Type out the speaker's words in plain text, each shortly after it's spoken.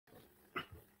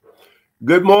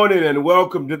Good morning and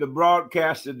welcome to the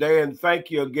broadcast today. And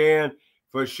thank you again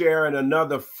for sharing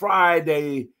another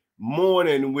Friday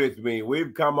morning with me.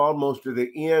 We've come almost to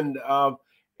the end of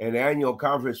an annual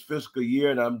conference fiscal year,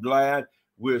 and I'm glad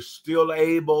we're still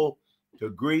able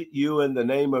to greet you in the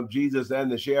name of Jesus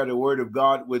and to share the word of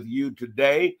God with you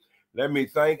today. Let me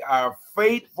thank our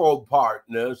faithful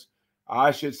partners.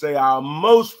 I should say our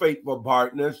most faithful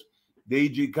partners, the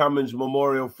E.G. Cummins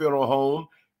Memorial Funeral Home,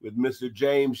 with Mr.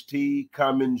 James T.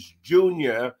 Cummins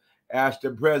Jr. as the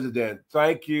president.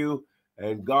 Thank you,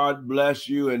 and God bless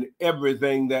you and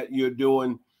everything that you're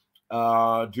doing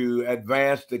to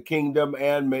advance the kingdom,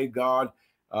 and may God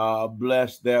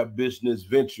bless their business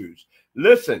ventures.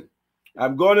 Listen,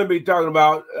 I'm going to be talking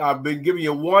about, I've been giving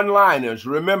you one-liners,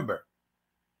 remember.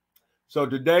 So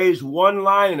today's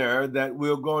one-liner that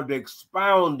we're going to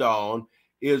expound on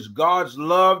is God's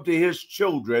love to his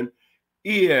children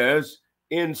is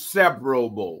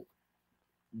inseparable.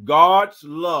 God's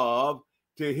love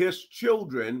to his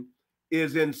children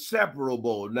is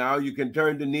inseparable. Now you can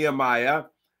turn to Nehemiah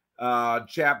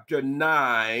chapter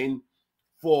 9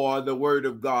 for the word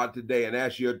of God today. And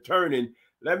as you're turning,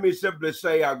 let me simply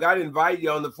say, I've got to invite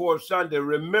you on the fourth Sunday.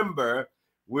 Remember,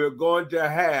 we're going to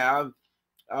have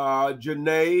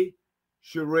Janae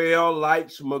Sherrill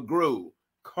Lights McGrew,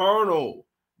 Colonel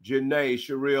Janae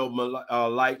Sherrill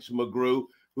Lights McGrew,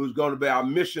 who's going to be our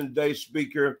Mission Day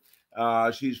speaker.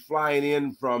 She's flying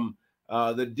in from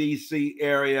the D.C.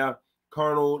 area,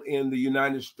 colonel in the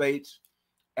United States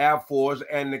Air Force,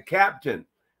 and the captain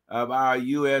of our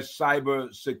U.S.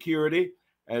 cyber security.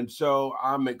 And so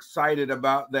I'm excited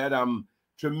about that. I'm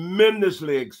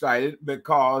tremendously excited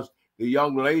because the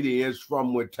young lady is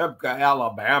from Wetumpka,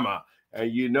 Alabama,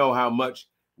 and you know how much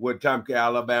Wetumpka,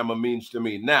 Alabama means to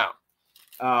me. Now,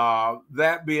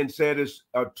 that being said, it's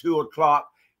 2 o'clock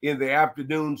in the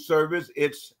afternoon service.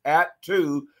 It's at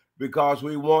 2 because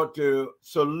we want to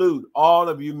salute all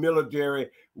of you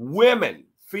military women,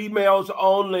 females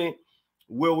only,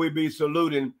 will we be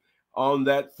saluting on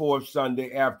that fourth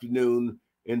Sunday afternoon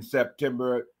in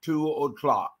September, 2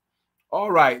 o'clock.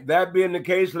 All right, that being the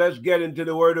case, let's get into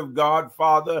the word of God.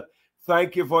 Father,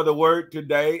 thank you for the word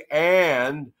today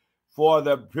and for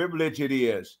the privilege it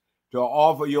is to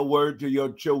offer your word to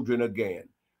your children again.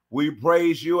 We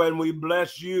praise you and we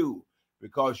bless you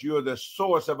because you're the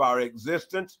source of our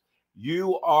existence.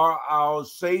 You are our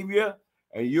Savior,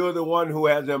 and you're the one who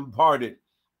has imparted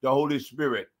the Holy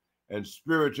Spirit and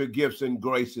spiritual gifts and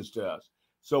graces to us.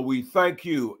 So we thank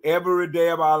you every day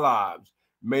of our lives.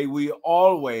 May we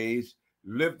always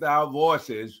lift our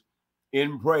voices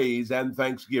in praise and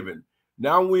thanksgiving.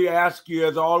 Now we ask you,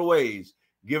 as always,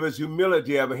 give us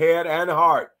humility of head and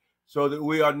heart, so that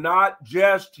we are not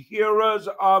just hearers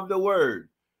of the word,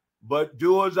 but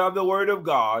doers of the word of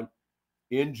God.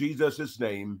 In Jesus'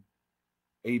 name,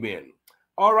 amen.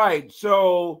 All right,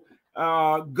 so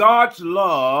God's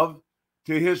love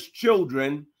to his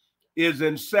children is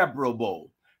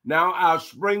inseparable. Now, our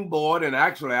springboard, and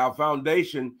actually our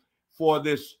foundation for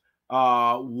this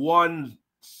one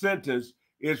sentence,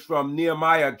 is from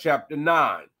Nehemiah chapter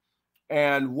 9.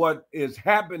 And what is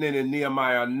happening in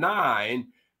Nehemiah 9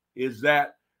 is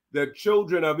that the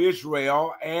children of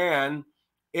Israel and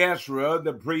Ezra,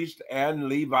 the priest and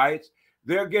Levites,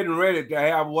 they're getting ready to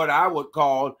have what I would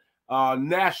call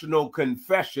National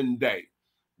Confession Day.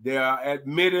 They're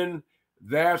admitting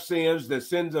their sins, the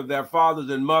sins of their fathers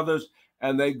and mothers,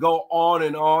 and they go on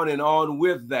and on and on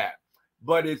with that.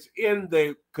 But it's in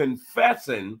the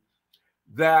confessing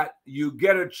that you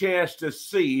get a chance to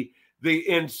see the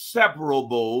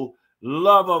inseparable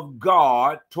love of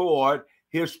God toward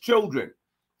his children.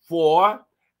 For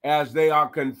as they are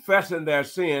confessing their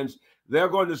sins, they're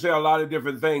going to say a lot of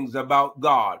different things about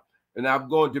God. And I'm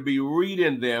going to be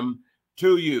reading them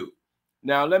to you.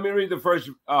 Now, let me read the first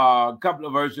couple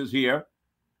of verses here,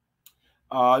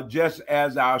 just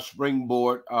as our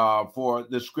springboard for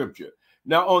the scripture.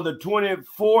 Now, on the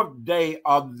 24th day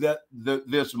of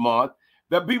this month,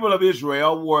 the people of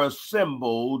Israel were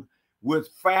assembled with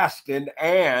fasting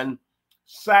and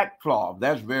sackcloth.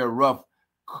 That's very rough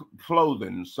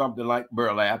clothing, something like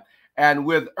burlap, and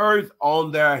with earth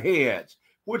on their heads,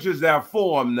 which is their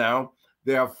form now.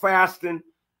 They're fasting,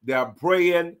 they're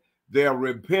praying, they're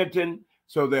repenting,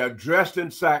 so they're dressed in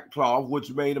sackcloth,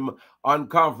 which made them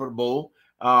uncomfortable.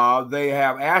 They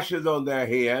have ashes on their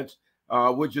heads,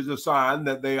 which is a sign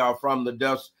that they are from the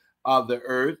dust of the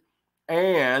earth,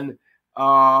 and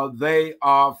they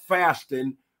are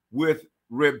fasting with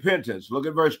repentance. Look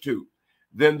at verse 2.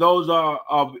 Then those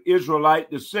of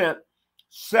Israelite descent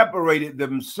separated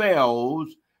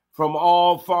themselves from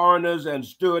all foreigners and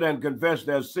stood and confessed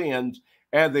their sins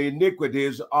and the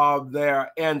iniquities of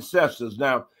their ancestors.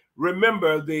 Now,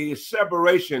 remember the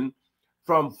separation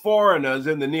from foreigners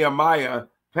in the Nehemiah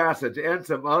passage and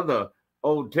some other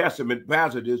Old Testament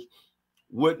passages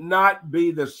would not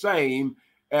be the same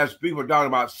as people talking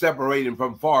about separating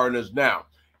from foreigners now.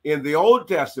 In the Old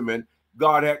Testament,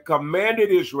 God had commanded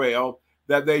Israel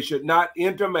that they should not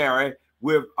intermarry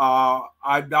with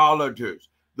idolaters,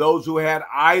 those who had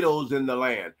idols in the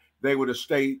land. They were to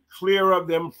stay clear of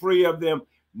them, free of them,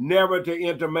 never to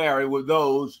intermarry with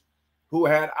those who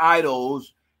had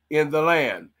idols in the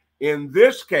land. In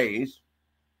this case,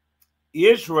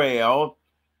 Israel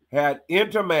had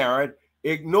intermarried,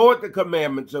 ignored the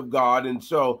commandments of God, and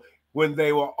so when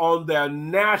they were on their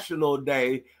national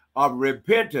day of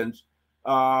repentance,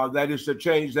 that is to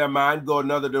change their mind, go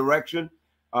another direction,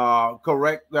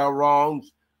 correct their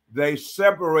wrongs, they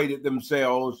separated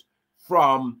themselves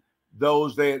from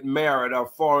those they had married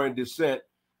of foreign descent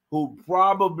who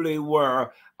probably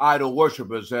were idol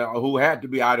worshipers, who had to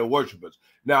be idol worshipers.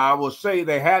 Now, I will say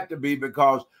they had to be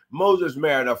because Moses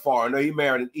married a foreigner. He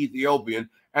married an Ethiopian,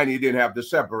 and he didn't have to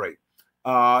separate.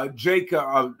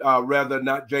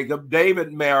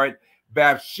 David married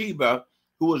Bathsheba,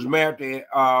 who was married to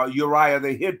Uriah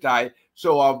the Hittite,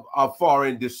 so of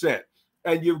foreign descent.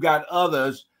 And you've got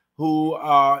others who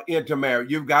intermarried.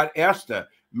 You've got Esther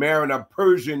marrying a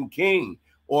Persian king,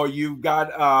 or you've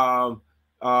got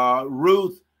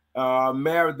Ruth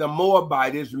married the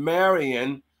Moabitess,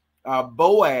 marrying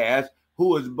Boaz, who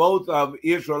was both of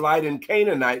Israelite and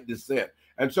Canaanite descent.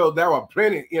 And so there were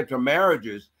plenty of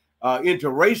intermarriages,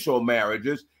 interracial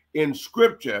marriages in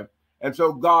Scripture. And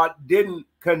so God didn't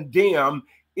condemn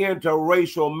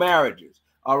interracial marriages.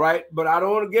 All right. But I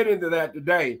don't want to get into that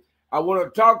today. I want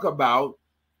to talk about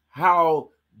how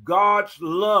God's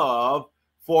love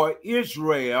for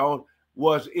Israel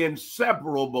was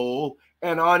inseparable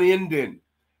and unending.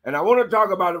 And I want to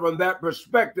talk about it from that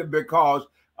perspective because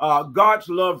God's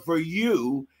love for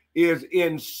you is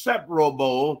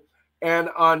inseparable and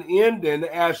unending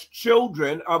as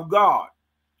children of God.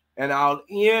 And I'll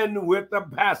end with the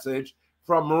passage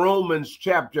from Romans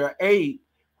chapter 8,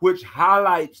 which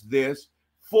highlights this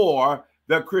for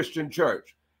the Christian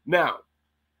church. Now,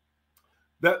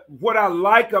 what I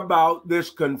like about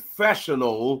this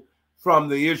confessional from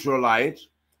the Israelites,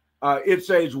 it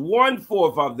says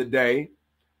 1/4 of the day,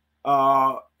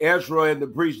 Ezra and the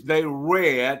priests, they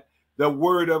read the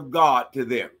word of God to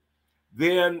them.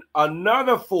 Then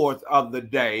another 1/4 of the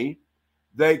day,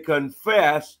 they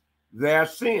confess their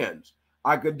sins.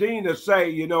 I continue to say,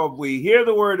 you know, if we hear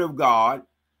the word of God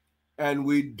and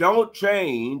we don't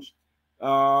change,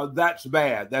 that's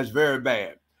bad. That's very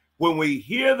bad. When we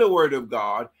hear the word of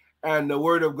God and the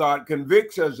word of God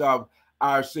convicts us of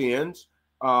our sins,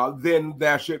 then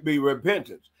there should be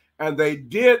repentance. And they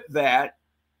did that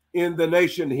in the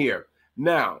nation here.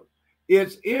 Now,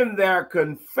 it's in their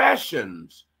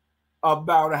confessions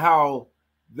about how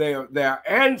their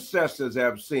ancestors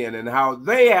have sinned and how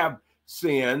they have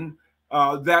sinned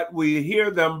that we hear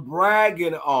them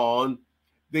bragging on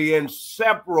the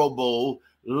inseparable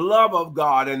love of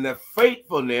God and the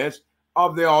faithfulness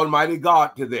of the Almighty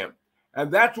God to them.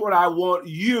 And that's what I want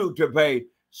you to pay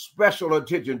special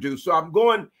attention to. So I'm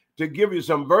going to give you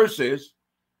some verses,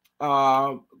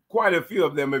 quite a few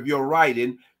of them if you're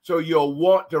writing. So you'll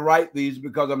want to write these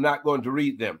because I'm not going to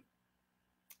read them.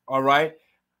 All right.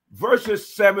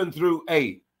 Verses 7 through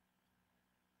 8.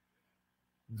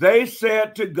 They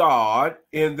said to God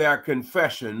in their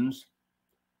confessions,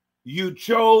 you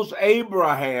chose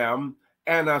Abraham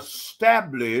and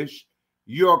established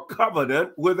your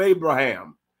covenant with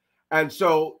Abraham. And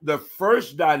so the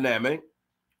first dynamic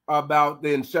about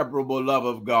the inseparable love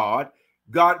of God,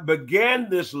 God began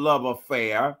this love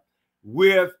affair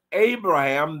with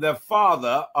Abraham, the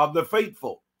father of the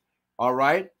faithful. All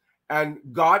right. And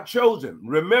God chose him.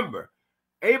 Remember,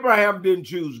 Abraham didn't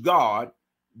choose God.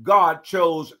 God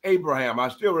chose Abraham. I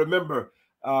still remember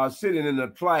sitting in a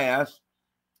class,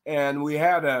 and we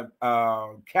had a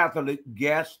Catholic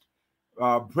guest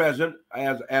present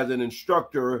as an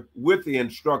instructor with the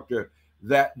instructor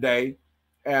that day.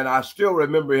 And I still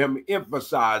remember him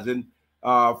emphasizing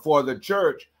for the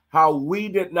church how we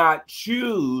did not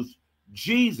choose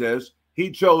Jesus,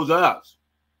 he chose us.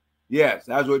 Yes,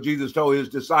 that's what Jesus told his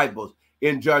disciples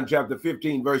in John chapter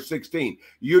 15, verse 16.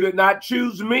 You did not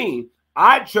choose me,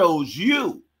 I chose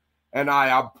you, and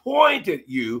I appointed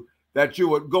you that you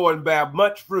would go and bear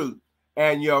much fruit,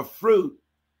 and your fruit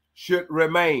should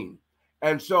remain.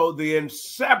 And so the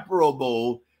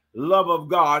inseparable love of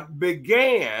God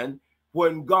began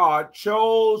when God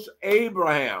chose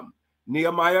Abraham.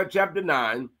 Nehemiah chapter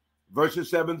 9, verses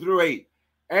 7 through 8.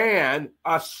 and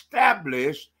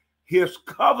established his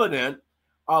covenant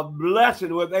of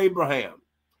blessing with Abraham.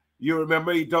 You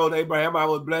remember he told Abraham, I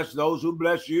will bless those who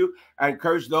bless you and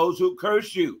curse those who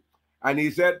curse you. And he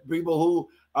said, people who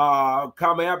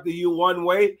come after you one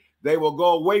way, they will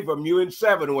go away from you in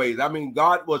 7 ways. I mean,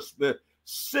 God was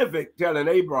specific, telling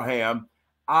Abraham,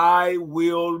 I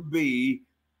will be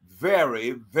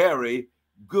very, very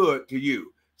good to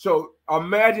you. So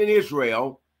imagine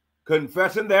Israel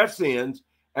confessing their sins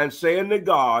and saying to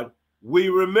God, we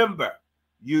remember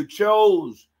you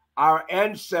chose our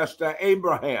ancestor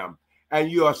Abraham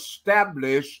and you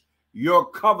established your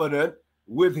covenant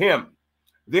with him.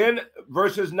 Then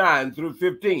verses 9 through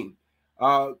 15,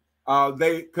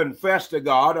 they confessed to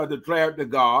God or declared to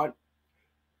God.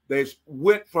 They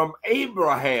went from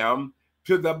Abraham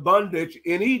to the bondage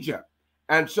in Egypt.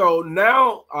 And so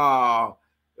now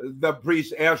the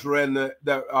priest Ezra and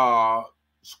the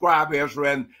scribe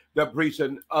Ezra and the priest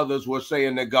and others were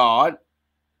saying to God,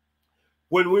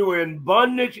 when we were in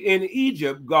bondage in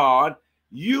Egypt, God,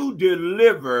 you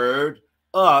delivered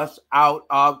us out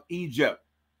of Egypt.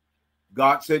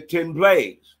 God sent 10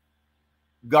 plagues.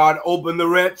 God opened the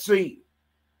Red Sea.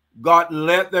 God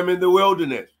led them in the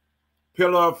wilderness.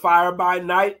 Pillar of fire by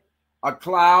night, a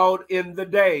cloud in the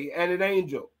day, and an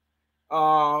angel.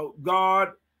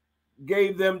 God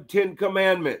gave them 10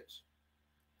 commandments,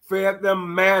 fed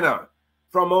them manna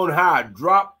from on high,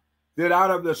 dropped it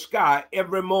out of the sky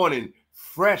every morning,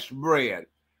 fresh bread,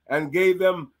 and gave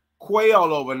them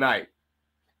quail overnight.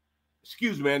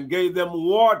 And gave them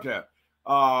water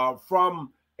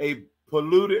from a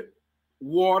polluted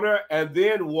water and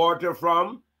then water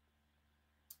from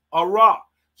a rock.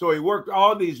 So he worked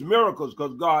all these miracles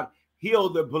because God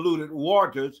healed the polluted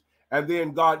waters, and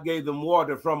then God gave them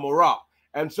water from a rock.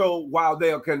 And so while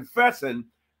they are confessing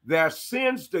their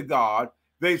sins to God,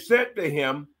 they said to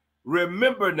him,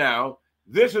 remember now,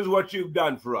 this is what you've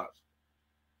done for us.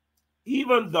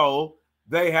 Even though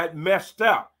they had messed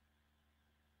up,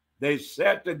 they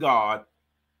said to God,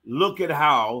 look at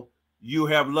how you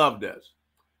have loved us.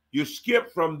 You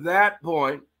skip from that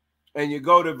point and you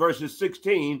go to verses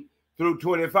 16 through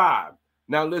 25.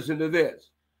 Now listen to this.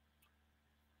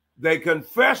 They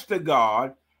confessed to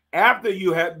God, after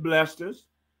you had blessed us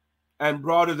and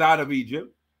brought us out of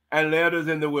Egypt and led us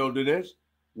in the wilderness,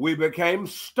 we became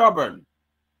stubborn.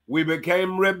 We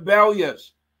became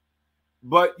rebellious.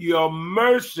 But your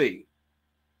mercy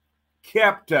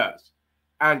kept us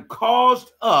and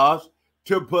caused us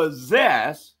to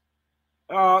possess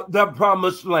the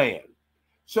promised land.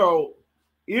 So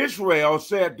Israel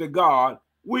said to God,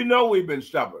 we know we've been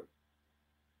stubborn.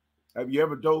 Have you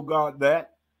ever told God that?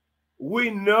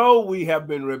 We know we have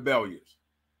been rebellious.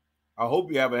 I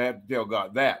hope you haven't had to tell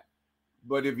God that.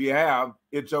 But if you have,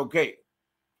 it's okay.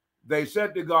 They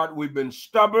said to God, we've been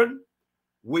stubborn.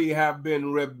 We have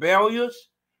been rebellious.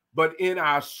 But in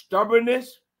our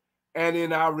stubbornness and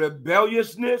in our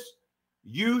rebelliousness,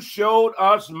 you showed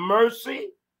us mercy,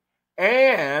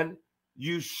 and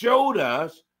you showed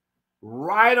us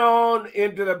right on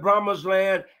into the promised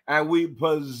land, and we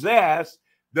possessed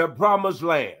the promised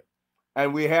land.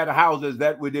 And we had houses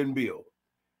that we didn't build,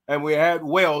 and we had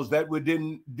wells that we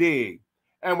didn't dig,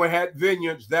 and we had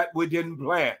vineyards that we didn't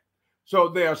plant. So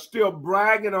they are still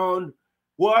bragging on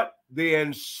what? The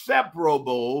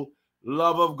inseparable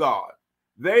love of God.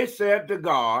 They said to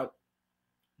God,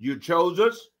 you chose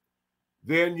us,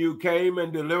 then you came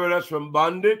and delivered us from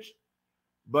bondage,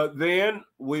 but then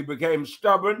we became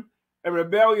stubborn and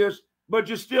rebellious, but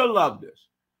you still loved us,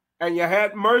 and you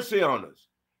had mercy on us,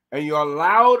 and you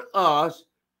allowed us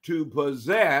to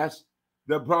possess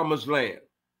the promised land.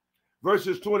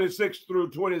 Verses 26 through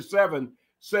 27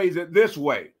 says it this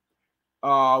way.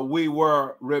 We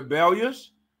were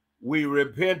rebellious, we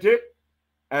repented,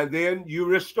 and then you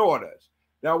restored us.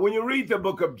 Now, when you read the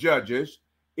book of Judges,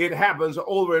 it happens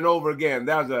over and over again.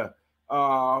 There's a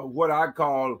what I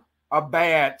call a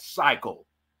bad cycle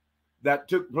that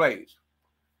took place.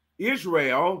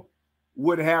 Israel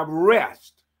would have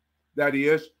rest, that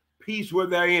is, peace with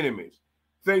their enemies.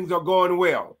 Things are going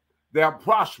well. They're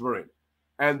prospering.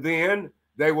 And then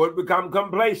they would become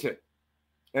complacent,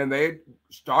 and they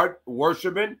start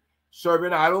worshiping,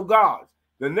 serving idol gods.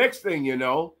 The next thing you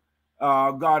know,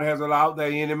 God has allowed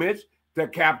their enemies to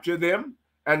capture them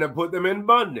and to put them in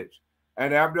bondage.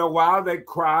 And after a while, they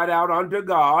cried out unto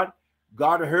God.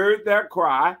 God heard their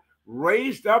cry,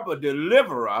 raised up a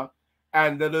deliverer,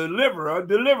 and the deliverer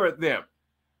delivered them.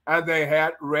 And they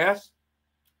had rest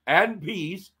and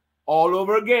peace all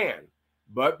over again.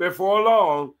 But before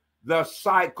long, the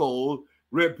cycle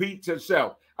repeats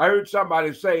itself. I heard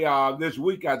somebody say this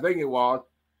week, I think it was,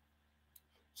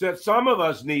 said some of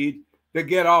us need to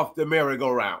get off the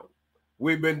merry-go-round.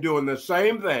 We've been doing the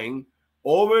same thing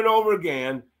over and over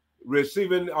again,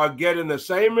 receiving or getting the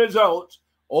same results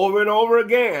over and over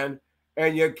again,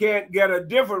 and you can't get a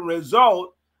different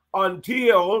result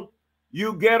until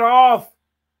you get off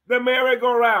the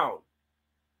merry-go-round.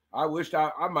 I wish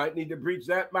I might need to preach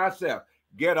that myself.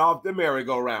 Get off the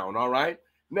merry-go-round, all right?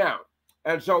 Now,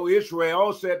 and so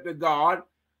Israel said to God,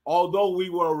 although we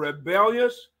were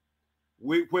rebellious,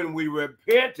 when we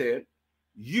repented,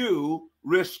 you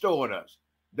restored us.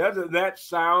 Doesn't that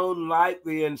sound like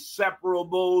the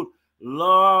inseparable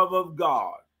love of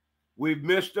God? We've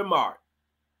missed the mark.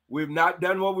 We've not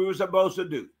done what we were supposed to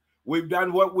do. We've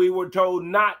done what we were told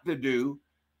not to do.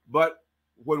 But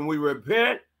when we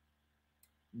repent,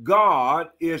 God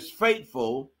is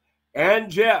faithful and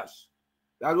just.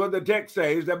 That's what the text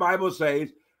says. The Bible says,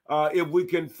 if we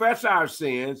confess our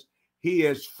sins, he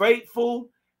is faithful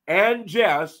and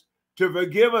just to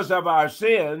forgive us of our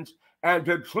sins and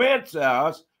to cleanse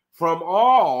us from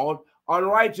all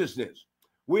unrighteousness.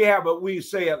 We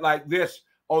say it like this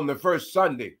on the first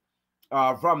Sunday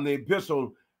from the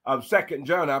epistle of 2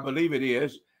 John, I believe it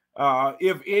is.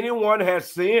 If anyone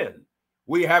has sinned,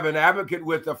 we have an advocate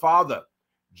with the Father,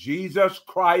 Jesus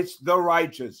Christ the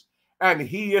righteous, and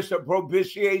he is the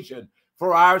propitiation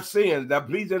for our sins, the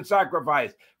pleasing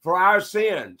sacrifice for our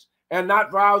sins, and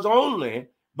not for ours only,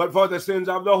 but for the sins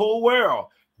of the whole world.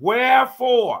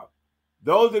 Wherefore,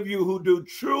 those of you who do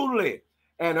truly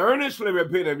and earnestly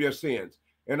repent of your sins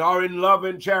and are in love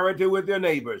and charity with your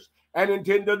neighbors and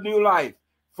intend a new life,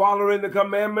 following the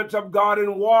commandments of God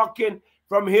and walking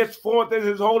from henceforth in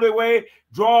his holy way,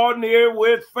 draw near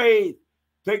with faith.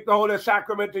 Take the holy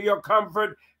sacrament to your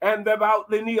comfort and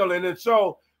devoutly kneeling. And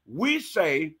so we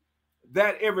say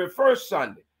that every first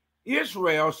Sunday,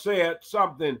 Israel said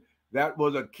something that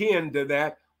was akin to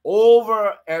that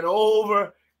over and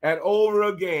over and over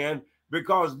again,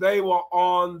 because they were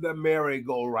on the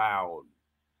merry-go-round.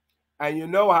 And you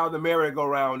know how the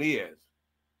merry-go-round is.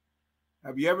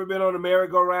 Have you ever been on a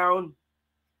merry-go-round?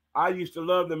 I used to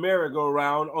love the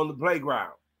merry-go-round on the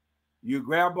playground. You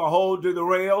grab a hold to the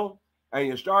rail and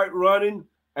you start running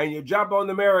and you jump on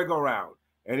the merry-go-round,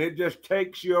 and it just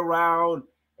takes you around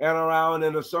and around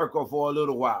in a circle for a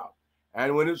little while.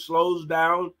 And when it slows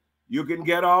down, you can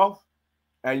get off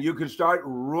and you can start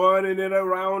running it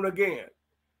around again.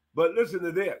 But listen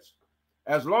to this.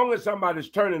 As long as somebody's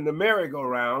turning the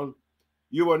merry-go-round,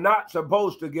 you are not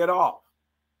supposed to get off.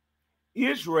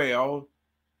 Israel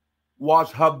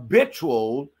was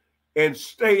habitual in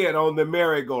staying on the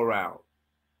merry-go-round.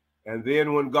 And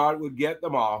then when God would get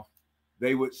them off,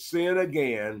 they would sin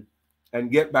again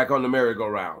and get back on the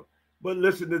merry-go-round. But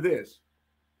listen to this.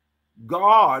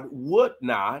 God would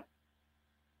not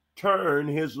turn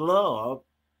his love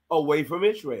away from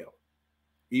Israel.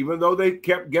 Even though they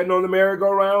kept getting on the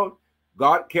merry-go-round,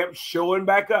 God kept showing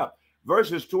back up.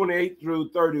 Verses 28 through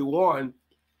 31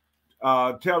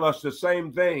 tell us the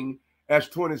same thing as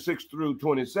 26 through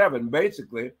 27.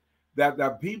 Basically, that the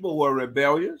people were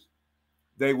rebellious,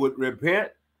 they would repent,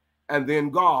 and then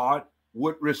God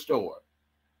would restore.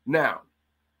 Now,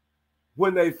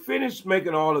 when they finished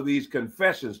making all of these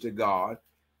confessions to God,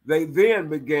 they then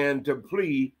began to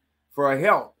plead for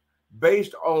help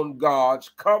based on God's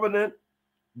covenant,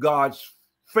 God's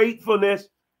faithfulness,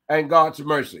 and God's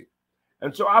mercy.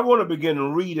 And so I want to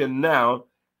begin reading now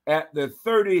at the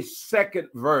 32nd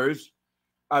verse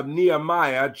of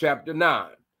Nehemiah chapter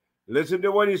 9. Listen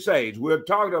to what he says. We're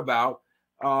talking about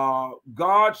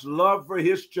God's love for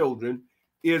his children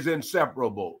is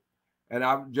inseparable. And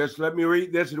let me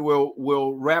read this and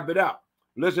we'll wrap it up.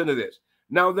 Listen to this.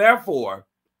 Now, therefore,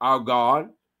 our God,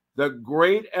 the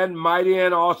great and mighty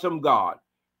and awesome God,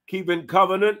 keeping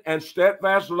covenant and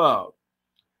steadfast love,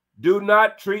 do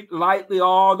not treat lightly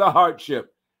all the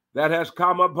hardship that has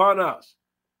come upon us,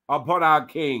 upon our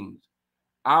kings,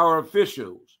 our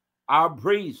officials, our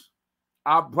priests,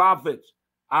 our prophets,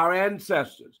 our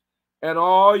ancestors, and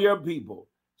all your people,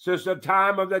 since the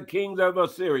time of the kings of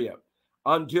Assyria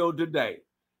until today.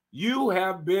 You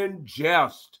have been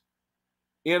just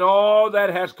in all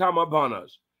that has come upon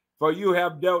us, for you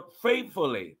have dealt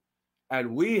faithfully,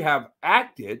 and we have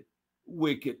acted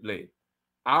wickedly.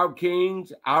 Our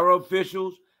kings, our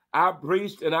officials, our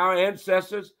priests, and our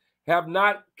ancestors have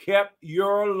not kept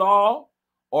your law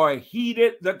or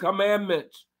heeded the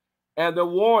commandments and the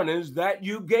warnings that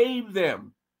you gave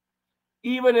them,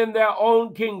 even in their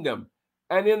own kingdom,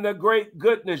 and in the great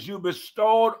goodness you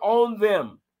bestowed on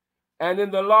them, and in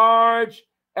the large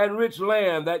and rich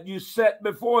land that you set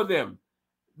before them.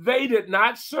 They did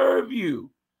not serve you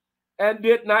and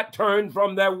did not turn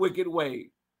from their wicked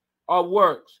way, of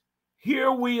works.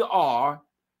 Here we are,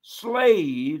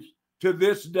 slaves to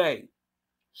this day,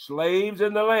 slaves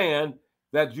in the land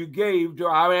that you gave to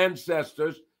our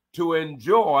ancestors to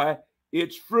enjoy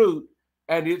its fruit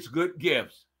and its good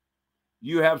gifts.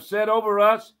 You have set over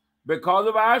us because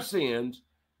of our sins.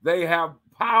 They have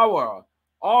power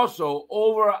also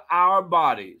over our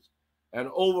bodies and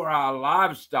over our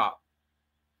livestock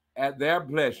at their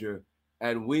pleasure,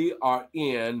 and we are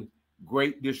in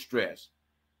great distress.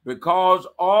 Because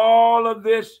all of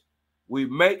this, we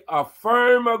make a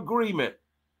firm agreement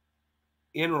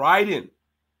in writing,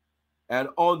 and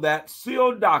on that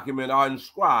sealed document are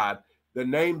inscribed the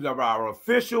names of our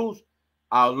officials,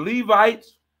 our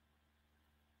Levites,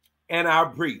 and our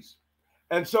priests.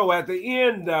 And so at the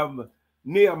end of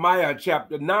Nehemiah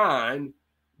chapter 9,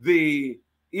 the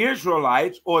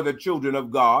Israelites, or the children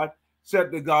of God,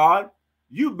 said to God,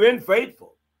 you've been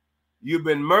faithful. You've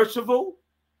been merciful.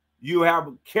 You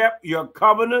have kept your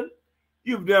covenant.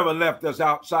 You've never left us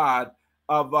outside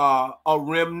of a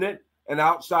remnant and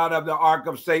outside of the ark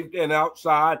of safety and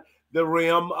outside the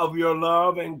realm of your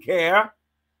love and care.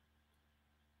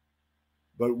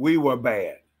 But we were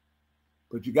bad.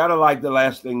 But you got to like the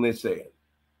last thing they said.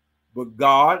 But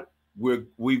God,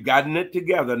 we've gotten it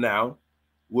together now.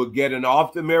 We're getting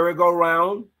off the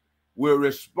merry-go-round. We're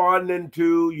responding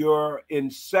to your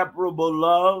inseparable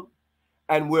love.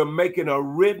 And we're making a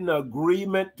written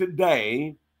agreement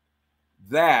today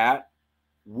that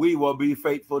we will be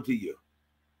faithful to you.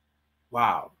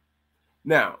 Wow.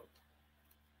 Now,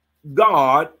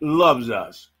 God loves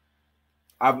us.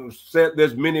 I've said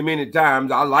this many, many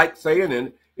times. I like saying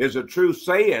it. It's a true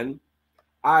saying.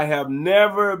 I have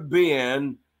never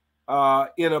been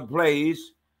in a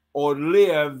place or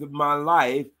lived my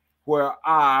life where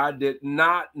I did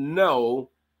not know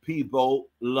people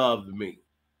loved me.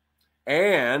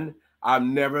 And I've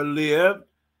never lived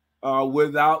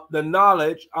without the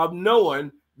knowledge of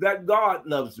knowing that God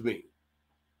loves me.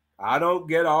 I don't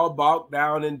get all bogged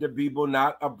down into people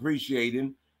not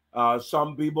appreciating.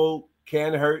 Some people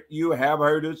can hurt you, have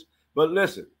hurt us. But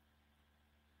listen,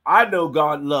 I know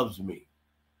God loves me.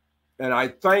 And I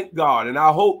thank God. And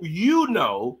I hope you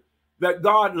know that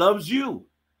God loves you.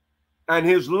 And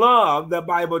his love, the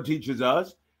Bible teaches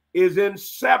us, is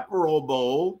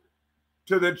inseparable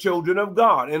to the children of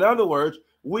God. In other words,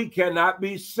 we cannot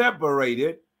be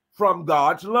separated from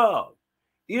God's love.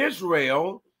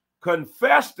 Israel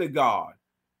confessed to God,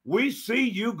 we see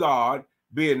you, God,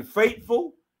 being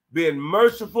faithful, being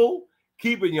merciful,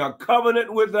 keeping your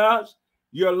covenant with us.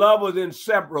 Your love was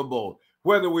inseparable.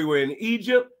 Whether we were in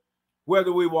Egypt,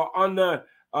 whether we were under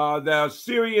the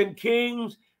Assyrian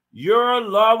kings, your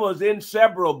love was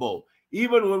inseparable.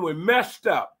 Even when we messed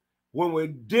up, when we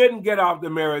didn't get off the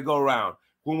merry-go-round,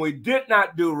 when we did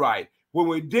not do right, when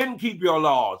we didn't keep your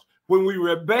laws, when we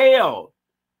rebelled,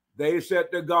 they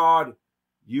said to God,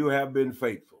 you have been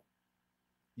faithful.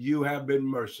 You have been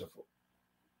merciful.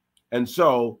 And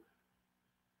so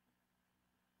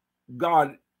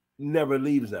God never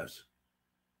leaves us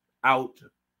out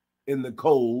in the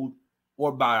cold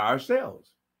or by ourselves.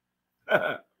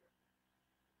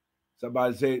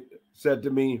 Somebody said to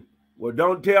me, well,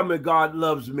 don't tell me God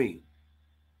loves me,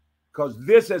 because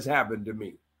this has happened to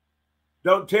me.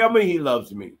 Don't tell me he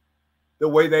loves me the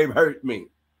way they've hurt me.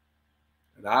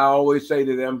 And I always say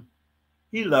to them,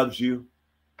 he loves you.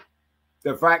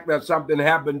 The fact that something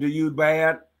happened to you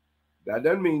bad, that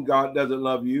doesn't mean God doesn't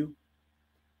love you.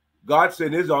 God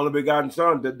sent his only begotten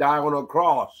son to die on a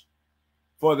cross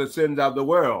for the sins of the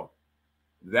world.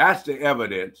 That's the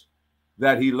evidence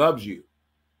that he loves you.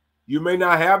 You may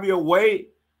not have your way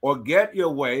or get your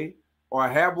way or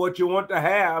have what you want to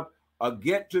have or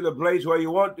get to the place where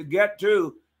you want to get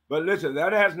to. But listen,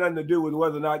 that has nothing to do with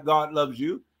whether or not God loves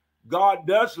you. God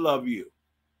does love you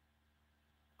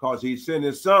because he sent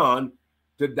his son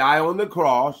to die on the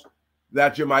cross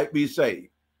that you might be saved.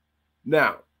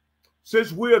 Now,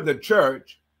 since we're the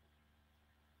church,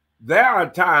 there are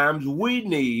times we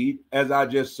need, as I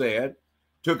just said,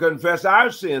 to confess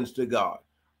our sins to God,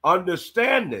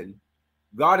 understanding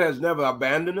God has never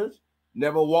abandoned us,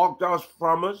 never walked us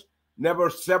from us, never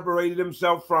separated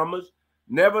himself from us,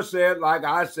 never said, like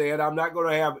I said, I'm not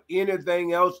going to have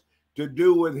anything else to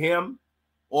do with him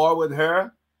or with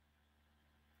her.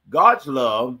 God's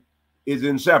love is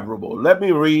inseparable. Let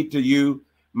me read to you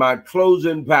my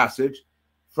closing passage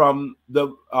from the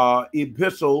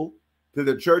epistle to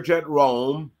the church at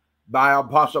Rome by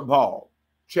Apostle Paul.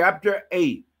 Chapter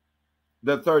 8,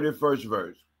 the 31st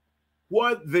verse.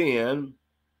 What then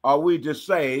are we to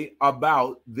say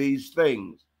about these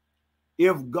things?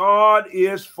 If God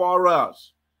is for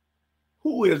us,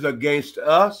 who is against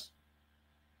us?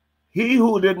 He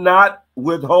who did not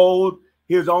withhold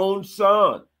his own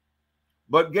son,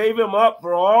 but gave him up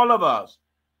for all of us,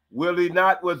 will he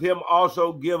not with him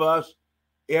also give us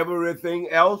everything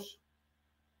else?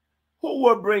 Who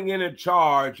will bring any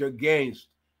charge against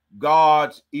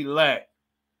God's elect,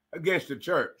 against the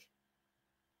church?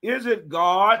 Is it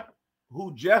God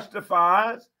who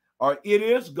justifies, or it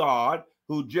is God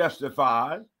who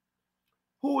justifies?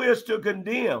 Who is to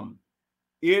condemn?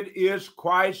 It is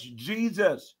Christ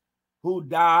Jesus, who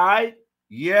died,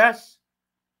 yes,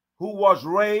 who was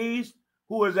raised,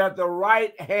 who is at the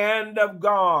right hand of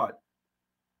God,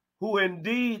 who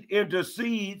indeed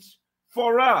intercedes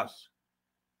for us.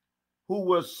 Who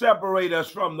will separate us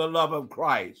from the love of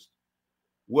Christ?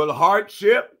 Will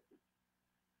hardship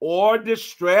or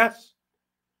distress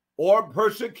or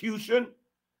persecution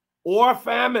or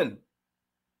famine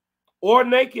or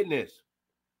nakedness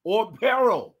or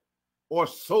peril or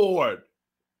sword?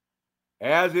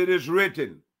 As it is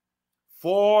written,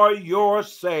 for your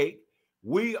sake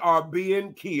we are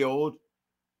being killed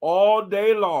all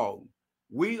day long.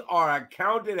 We are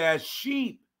accounted as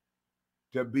sheep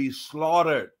to be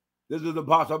slaughtered. This is the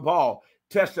Apostle Paul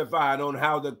testifying on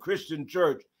how the Christian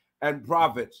church and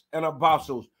prophets and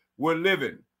apostles were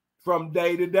living from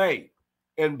day to day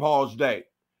in Paul's day.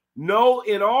 No,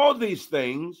 in all these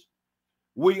things,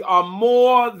 we are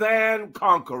more than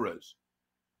conquerors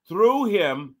through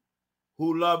him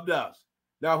who loved us.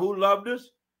 Now, who loved us?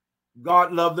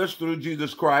 God loved us through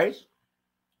Jesus Christ,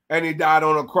 and he died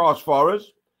on a cross for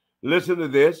us. Listen to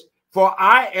this. For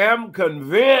I am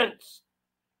convinced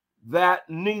that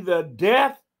neither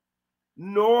death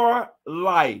nor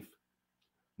life,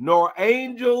 nor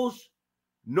angels,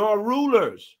 nor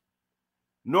rulers,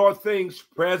 nor things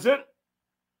present,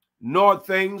 nor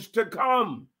things to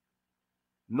come,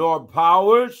 nor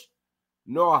powers,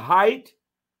 nor height,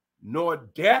 nor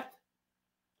depth,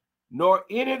 nor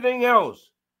anything else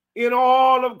in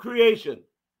all of creation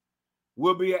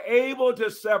will be able to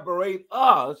separate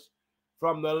us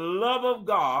from the love of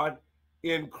God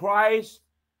in Christ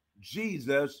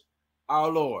Jesus our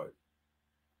Lord.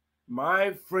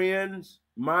 My friends,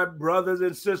 my brothers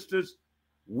and sisters,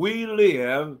 we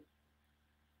live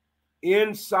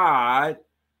inside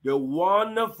the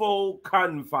wonderful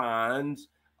confines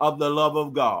of the love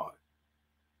of God.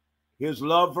 His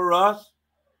love for us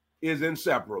is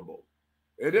inseparable.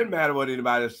 It doesn't matter what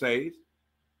anybody says.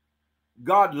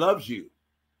 God loves you.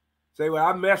 Say, well,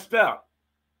 I messed up.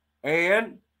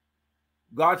 And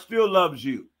God still loves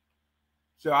you.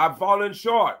 So I've fallen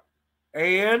short.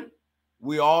 And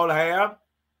we all have.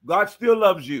 God still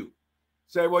loves you.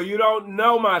 Say, well, you don't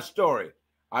know my story.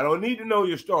 I don't need to know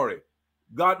your story.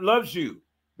 God loves you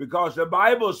because the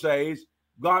Bible says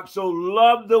God so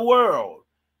loved the world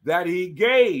that he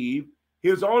gave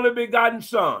his only begotten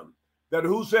son, that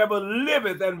whosoever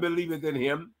liveth and believeth in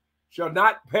him shall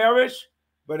not perish,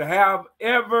 but have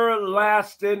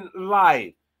everlasting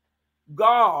life.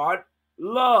 God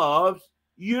loves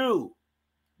you.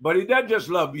 But he doesn't just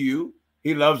love you,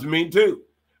 he loves me too.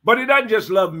 But he doesn't just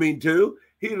love me too,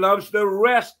 he loves the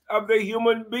rest of the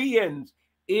human beings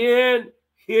in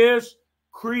his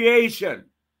creation.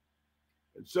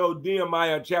 And so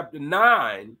Nehemiah chapter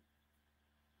 9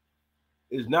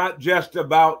 is not just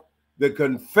about the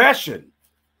confession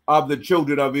of the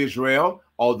children of Israel,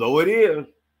 although it is.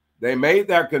 They made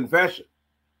their confession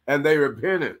and they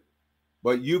repented.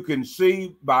 But you can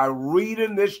see by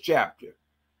reading this chapter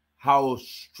how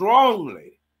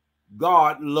strongly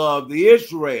God loved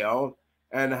Israel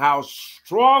and how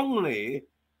strongly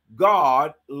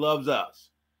God loves us.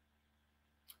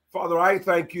 Father, I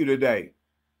thank you today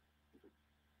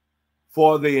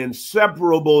for the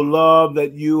inseparable love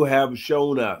that you have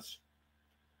shown us.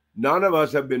 None of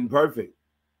us have been perfect.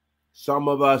 Some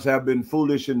of us have been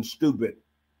foolish and stupid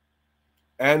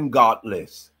and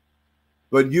godless.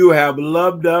 But you have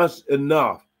loved us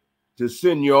enough to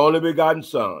send your only begotten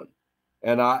Son.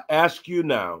 And I ask you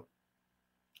now,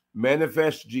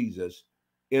 manifest Jesus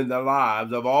in the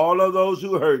lives of all of those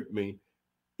who hurt me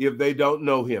if they don't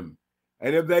know him.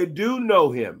 And if they do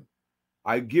know him,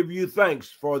 I give you thanks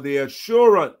for the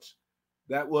assurance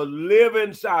that will live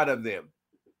inside of them,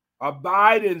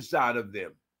 abide inside of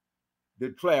them,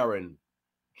 declaring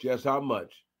just how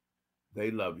much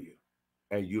they love you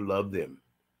and you love them.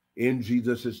 In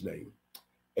Jesus' name,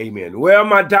 amen. Well,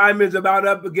 my time is about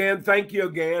up again. Thank you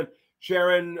again,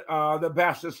 sharing the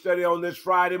pastor study on this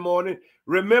Friday morning.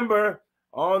 Remember,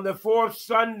 on the fourth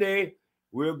Sunday,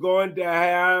 we're going to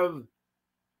have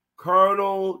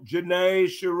Colonel Janae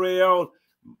Sherrill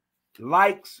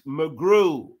Likes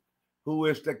McGrew, who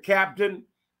is the captain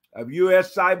of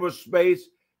U.S. cyberspace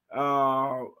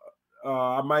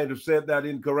I might have said that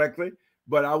incorrectly,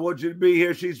 but I want you to be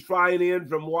here. She's flying in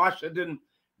from Washington,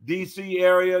 D.C.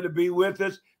 area to be with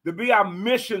us, to be our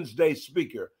Missions Day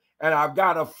speaker. And I've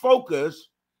got a focus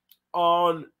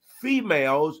on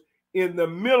females in the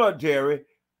military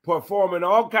performing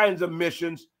all kinds of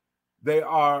missions. They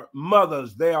are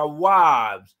mothers, they are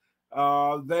wives,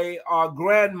 they are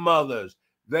grandmothers,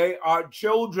 they are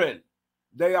children,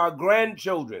 they are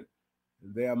grandchildren.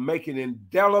 They are making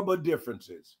indelible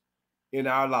differences in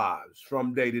our lives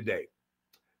from day to day.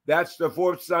 That's the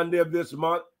fourth Sunday of this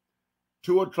month,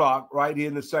 2 o'clock, right here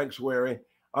in the sanctuary.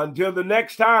 Until the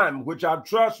next time, which I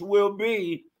trust will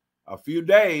be a few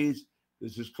days,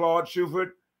 this is Claude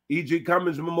Shuford, E.G.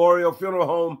 Cummings Memorial Funeral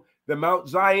Home, the Mount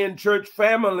Zion Church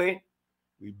family.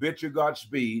 We bid you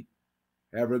Godspeed.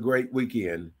 Have a great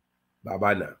weekend.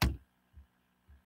 Bye-bye now.